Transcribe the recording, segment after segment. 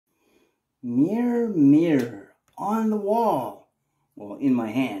Mirror, mirror on the wall. Well, in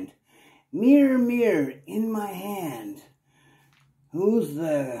my hand. Mirror, mirror in my hand. Who's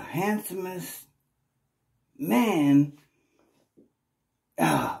the handsomest man?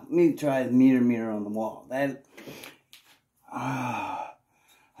 Let me try the mirror, mirror on the wall. I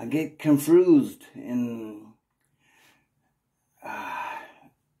get confused and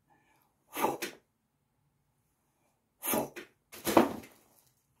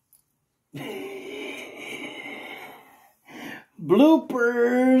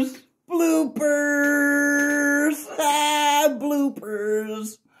bloopers, bloopers,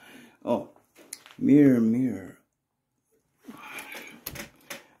 bloopers. Oh, mirror, mirror,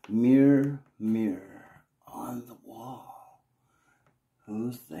 mirror, mirror on the wall.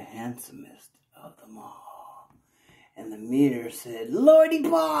 Who's the handsomest of them all? And the mirror said, Lordy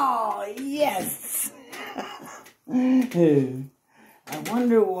Paul, yes. I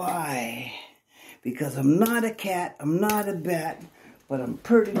wonder why. Because I'm not a cat, I'm not a bat, but I'm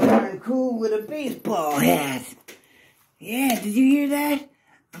pretty darn cool with a baseball hat. Yeah, did you hear that?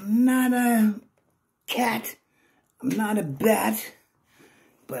 I'm not a cat, I'm not a bat,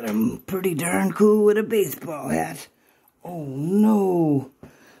 but I'm pretty darn cool with a baseball hat. Oh no,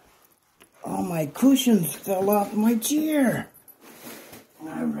 all my cushions fell off my chair.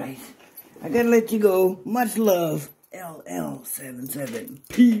 Alright, I gotta let you go. Much love, LL77.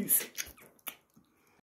 Peace.